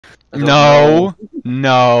No.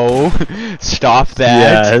 No. Stop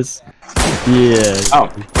that. Yes. Yes. Oh,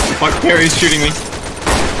 fuck, Perry's shooting me.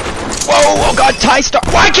 Whoa, oh god, Ty, stop.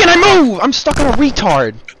 Why can't I move? I'm stuck on a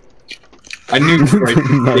retard. I knew you were right,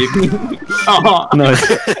 baby. Nice.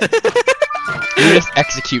 You just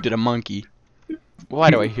executed a monkey. Why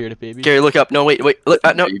do I hear it, baby? Gary, look up. No, wait, look.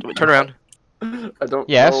 No, turn around. I don't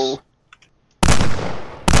Yes. know.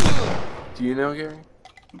 Do you know, Gary?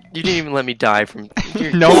 You didn't even let me die from.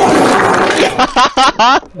 No.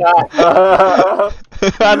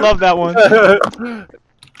 I love that one.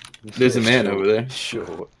 There's a man over there.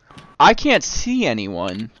 Sure. I can't see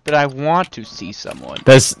anyone, but I want to see someone.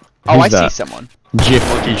 There's. Oh, I who's that? see someone.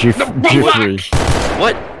 Jeffrey.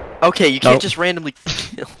 What? Okay, you can't just randomly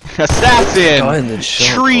kill. Assassin!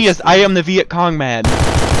 Tree is. I am the Viet Cong man.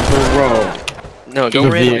 Bro. No,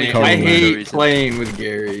 don't randomly Viet kill Cong I me for no hate reason. playing with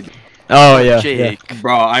Gary. Oh yeah. Jake.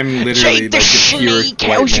 Bro, I'm literally like the purest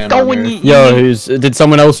white man on earth. Yo, did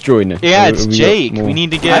someone else join it? Yeah, Or it's we got Jake. more? We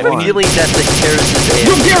need to I get. have a feeling that the terrorist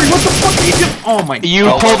Yo, is Gary, what the fuck are you doing? Oh my god. You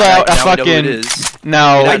Oh, pulled well, out a now we know who it fucking. is. No.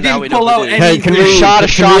 I Now we didn't know pull what out it is. Hey, can You we shot a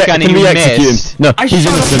shotgun and can we you execute missed. him? No, I he's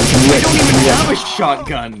shot innocent. Can I we don't even execute him? have a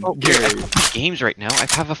shotgun, Gary. Games right now.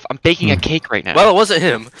 I'm baking a cake right now. Well, it wasn't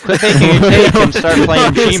him. Quit making a cake and start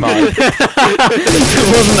playing Gmod. It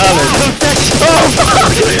wasn't Alex.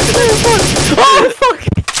 Oh fuck!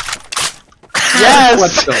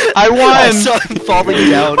 Yes! I I won! saw him falling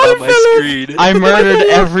down on my screen. I murdered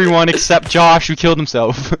everyone except Josh, who killed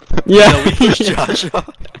himself. Yeah. No, we pushed Josh off.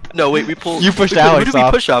 No, wait, we pulled. You pushed who Alex did we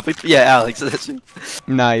off. push off? Yeah, Alex. That's it.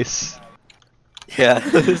 Nice. Yeah,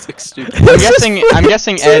 this looks stupid. I'm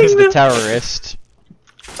guessing Ed's the terrorist.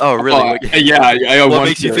 Oh, really? Yeah, I What wonder.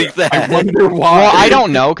 makes you think that? I wonder why. Well, I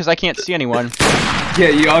don't know, because I can't see anyone. Yeah,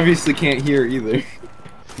 you obviously can't hear either.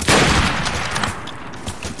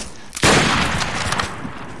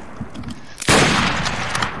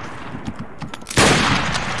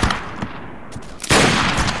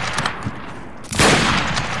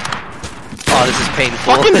 Oh, this is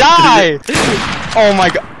painful. Fucking die! Oh my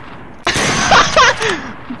god.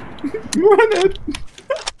 Run it.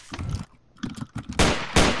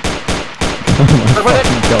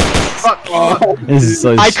 This is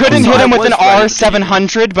so I couldn't hit him with an I was ready.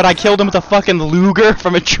 R700, but I killed him with a fucking Luger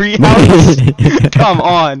from a treehouse. Come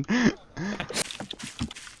on.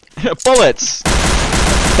 Bullets.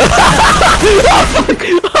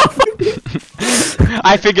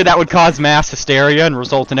 I figured that would cause mass hysteria and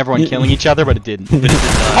result in everyone killing each other, but it didn't.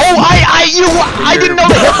 Oh, I didn't know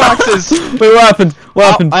the hitboxes. Wait, what happened? What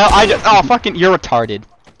happened? Oh, fucking, you're retarded.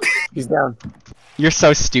 He's down. You're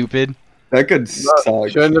so stupid. That could suck.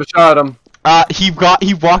 Shouldn't have shot him.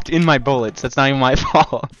 He walked in my bullets. That's not even my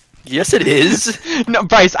fault. Yes, it is. No,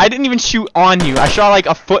 Bryce, I didn't even shoot on you. I shot like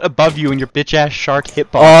a foot above you, and your bitch ass shark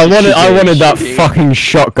hitbox. Oh, I wanted that fucking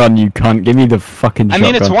shotgun. You cunt. Give me the fucking I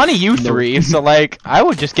shotgun. mean, it's one of you three, so like, I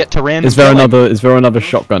would just get to random. Is there killing. another? Is there another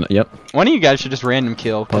shotgun? Yep. One of you guys should just random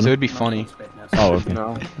kill, because it would be funny. Oh, okay.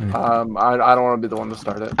 No. I don't want to be the one to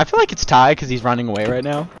start it. I feel like it's Ty, because he's running away right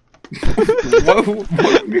now.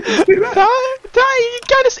 What made you say that? Ty, you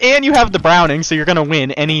got us, and you have the Browning, so you're gonna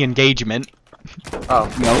win any engagement. Oh.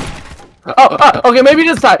 No. Oh, okay, maybe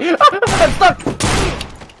this time. I'm stuck.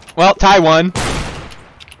 Well, Ty won.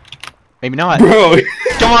 Maybe not. Bro.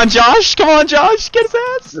 Come on, Josh. Come on, Josh. Get his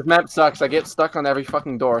ass. This map sucks. I get stuck on every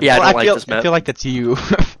fucking door. Yeah, Well, I don't like feel, this map. I feel like that's you.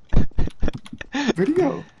 Where'd he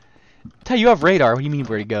go? Ty, you have radar. What do you mean,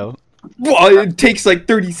 where'd he go? Well, it takes like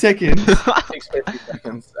 30 seconds. It takes 50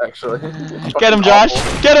 seconds, actually. Get him, Josh.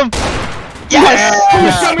 Get him. Yes.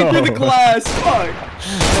 He's coming through the glass. Fuck.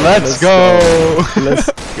 Let's go.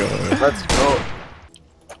 Let's go. Let's go.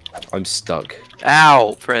 I'm stuck.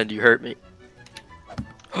 Ow, friend, you hurt me.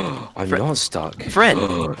 I'm not stuck.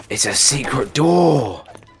 Friend. It's a secret door.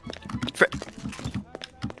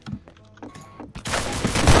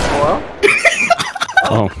 Hello?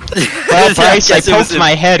 Oh. Well, Bryce, Yes, I it was poked him.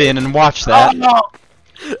 my head in and watched that.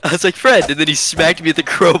 I was like, friend, and then he smacked me with the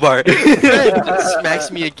crowbar. Friend, and then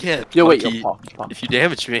smacks me again. Yo, wait, Monkey, yo, Paul. if you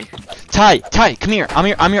damage me. Ty, come here.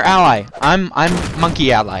 I'm your ally. I'm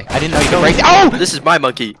monkey ally. I didn't know you could break. Oh! This is my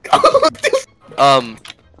monkey.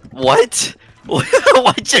 What?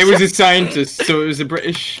 What just It was a scientist, so it was a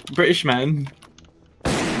British man.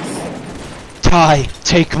 Ty,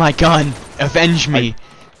 take my gun. Avenge me.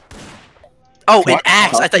 Oh, an What?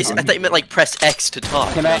 axe. I thought you meant like press X to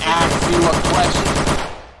talk. Can I ask you a question?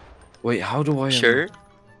 Wait, how do I? Sure.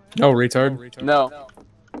 No, retard. No.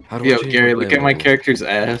 How do I Yo, change Gary, my look player at my mode? character's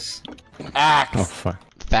ass. Axe. Oh fuck.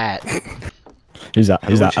 Fat. Who's that?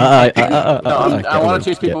 Who's that? No, I want to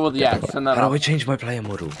chase people with the axe. And then How do I change my player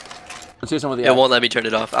model? Let's do some with the It won't let me turn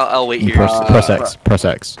it off. I'll wait here. Press X. Press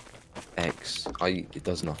X. X. It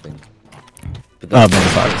does nothing. But Oh, that's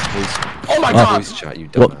man, Oh my god! voice chat, you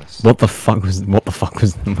dumbass. What the fuck was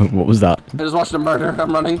what was that? I just watched a murder.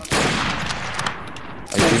 I'm running.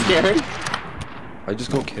 It's scary. I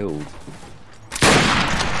just got killed.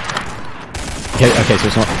 Okay, so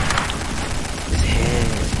it's not.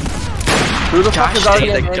 Who the fuck is already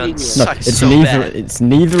dang, getting that gun Andy here? No, sucks it's so neither. bad. It's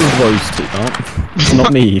neither of those two. Oh, it's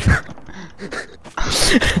not me either.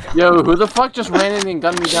 Yo, who the fuck just ran in and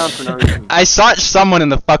gunned me down for no reason? I shot someone in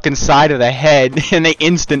the fucking side of the head, and they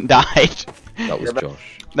instant died. That was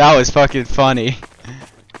Josh. That was fucking funny.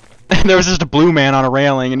 There was just a blue man on a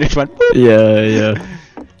railing, and it just went. Boop. Yeah.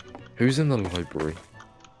 Who's in the library?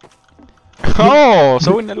 Oh,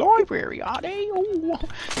 so in the library, are they? Oh.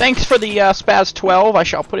 Thanks for the Spaz 12. I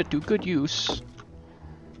shall put it to good use.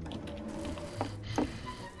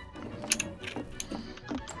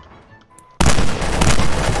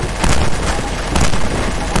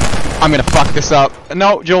 I'm gonna fuck this up.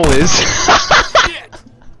 No, Joel is.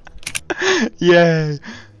 Yay!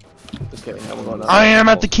 Just kidding. I'm going I am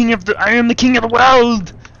the king of the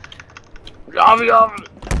world.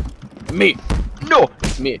 Me. No,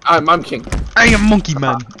 Me. I'm king. I am monkey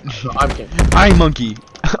man. No, I'm king. I'm monkey.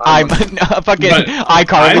 I'm fucking But I'm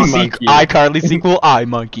monkey. iCarly sequel. I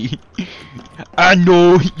monkey. I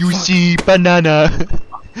know you see banana.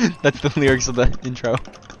 That's the lyrics of the intro.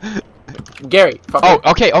 Gary. Fuck Oh,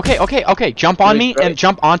 it. okay. Jump on me Ready? and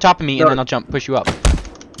jump on top of me, and then I'll push you up.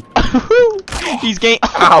 He's game.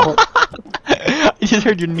 Ow. I just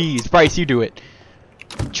heard your knees. Bryce, you do it.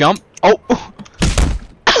 Jump. Oh.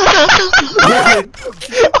 Oh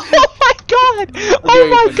my god!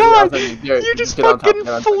 Oh my god! You just fucking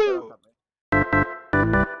flew!